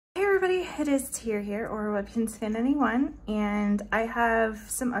everybody, it is Tia here, or Webkinz Fan Anyone, and I have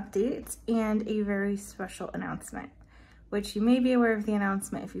some updates and a very special announcement, which you may be aware of the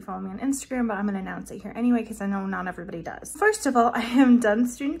announcement if you follow me on Instagram, but I'm going to announce it here anyway because I know not everybody does. First of all, I am done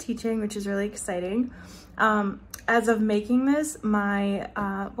student teaching, which is really exciting. As of making this, my,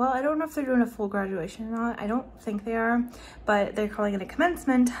 well, I don't know if they're doing a full graduation or not. I don't think they are, but they're calling it a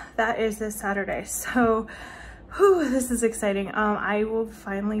commencement. That is this Saturday, so whew, this is exciting. I will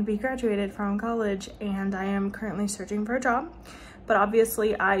finally be graduated from college and I am currently searching for a job, but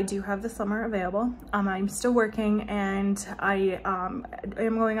obviously I do have the summer available. I'm still working and I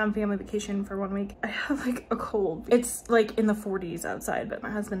am going on family vacation for 1 week. I have like a cold. It's like in the 40s outside, but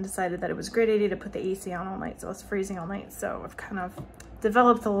my husband decided that it was a great idea to put the AC on all night, so it's freezing all night, so I've kind of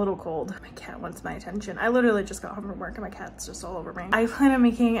developed a little cold. My cat wants my attention. I literally just got home from work and my cat's just all over me. I plan on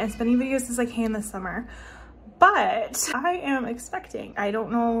making as many videos as I can this summer, but I am expecting, I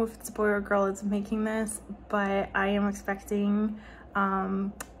don't know if it's a boy or a girl that's making this, but I am expecting,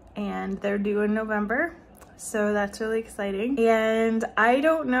 and they're due in November. So that's really exciting. And I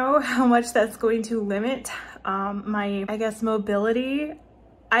don't know how much that's going to limit my, I guess, mobility.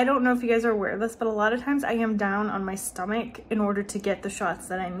 I don't know if you guys are aware of this, but a lot of times I am down on my stomach in order to get the shots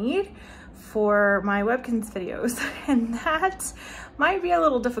that I need for my Webkinz videos. And that might be a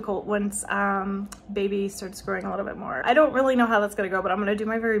little difficult once baby starts growing a little bit more. I don't really know how that's gonna go, but I'm gonna do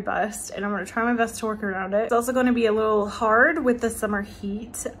my very best and I'm gonna try my best to work around it. It's also gonna be a little hard with the summer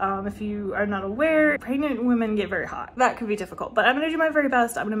heat. If you are not aware, pregnant women get very hot. That could be difficult, but I'm gonna do my very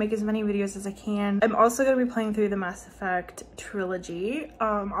best. I'm gonna make as many videos as I can. I'm also gonna be playing through the Mass Effect trilogy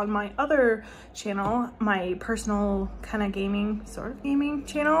on my other channel, my personal kind of gaming, sort of gaming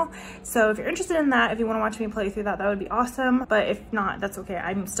channel. So if you're interested in that, if you want to watch me play through that, that would be awesome. But if not, that's okay.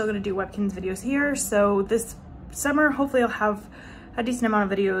 I'm still going to do Webkinz videos here. So this summer, hopefully I'll have a decent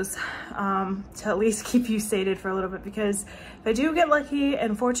amount of videos to at least keep you sated for a little bit, because if I do get lucky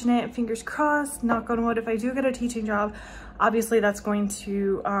and fortunate, fingers crossed, knock on wood, if I do get a teaching job, obviously that's going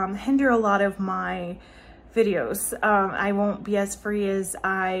to hinder a lot of my videos. I won't be as free as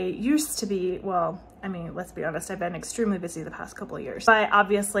I used to be. Well, I mean, let's be honest, I've been extremely busy the past couple of years, but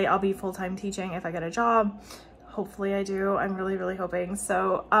obviously I'll be full-time teaching if I get a job. Hopefully I do. I'm really, really hoping.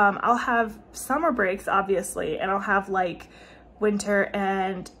 So I'll have summer breaks, obviously, and I'll have like winter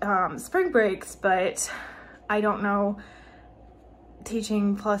and spring breaks, but I don't know,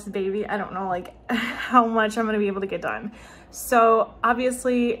 teaching plus baby, I don't know like how much I'm gonna be able to get done. So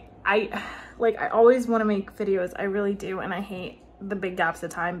obviously I always want to make videos, I really do, and I hate the big gaps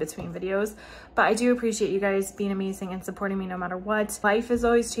of time between videos, but I do appreciate you guys being amazing and supporting me no matter what. Life is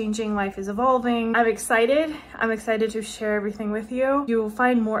always changing, life is evolving. I'm excited to share everything with you. You will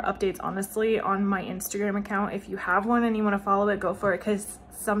find more updates, honestly, on my Instagram account. If you have one and you want to follow it, go for it, because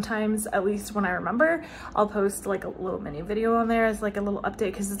sometimes, at least when I remember, I'll post like a little mini video on there as like a little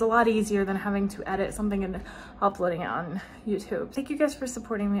update, because it's a lot easier than having to edit something and uploading it on YouTube. Thank you guys for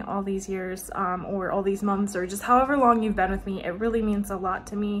supporting me all these years, or all these months, or just however long you've been with me. It really means a lot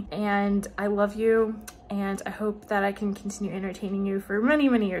to me, and I love you, and I hope that I can continue entertaining you for many,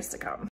 many years to come.